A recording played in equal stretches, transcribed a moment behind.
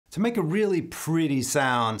To make a really pretty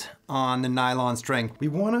sound on the nylon string, we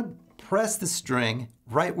want to press the string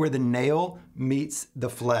right where the nail meets the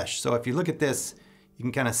flesh. So if you look at this, you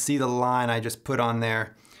can kind of see the line I just put on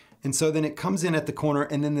there. And so then it comes in at the corner,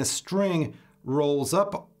 and then the string rolls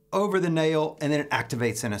up over the nail, and then it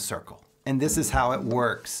activates in a circle. And this is how it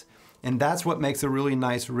works. And that's what makes a really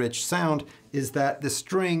nice rich sound, is that the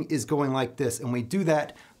string is going like this. And we do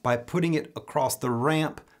that by putting it across the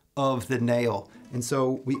ramp of the nail. And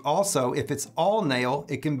so we also, if it's all nail,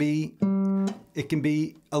 it can be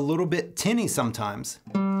a little bit tinny sometimes.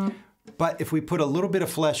 But if we put a little bit of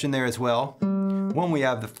flesh in there as well, one, we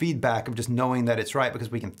have the feedback of just knowing that it's right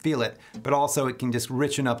because we can feel it, but also it can just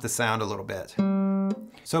richen up the sound a little bit.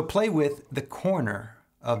 So play with the corner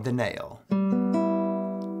of the nail.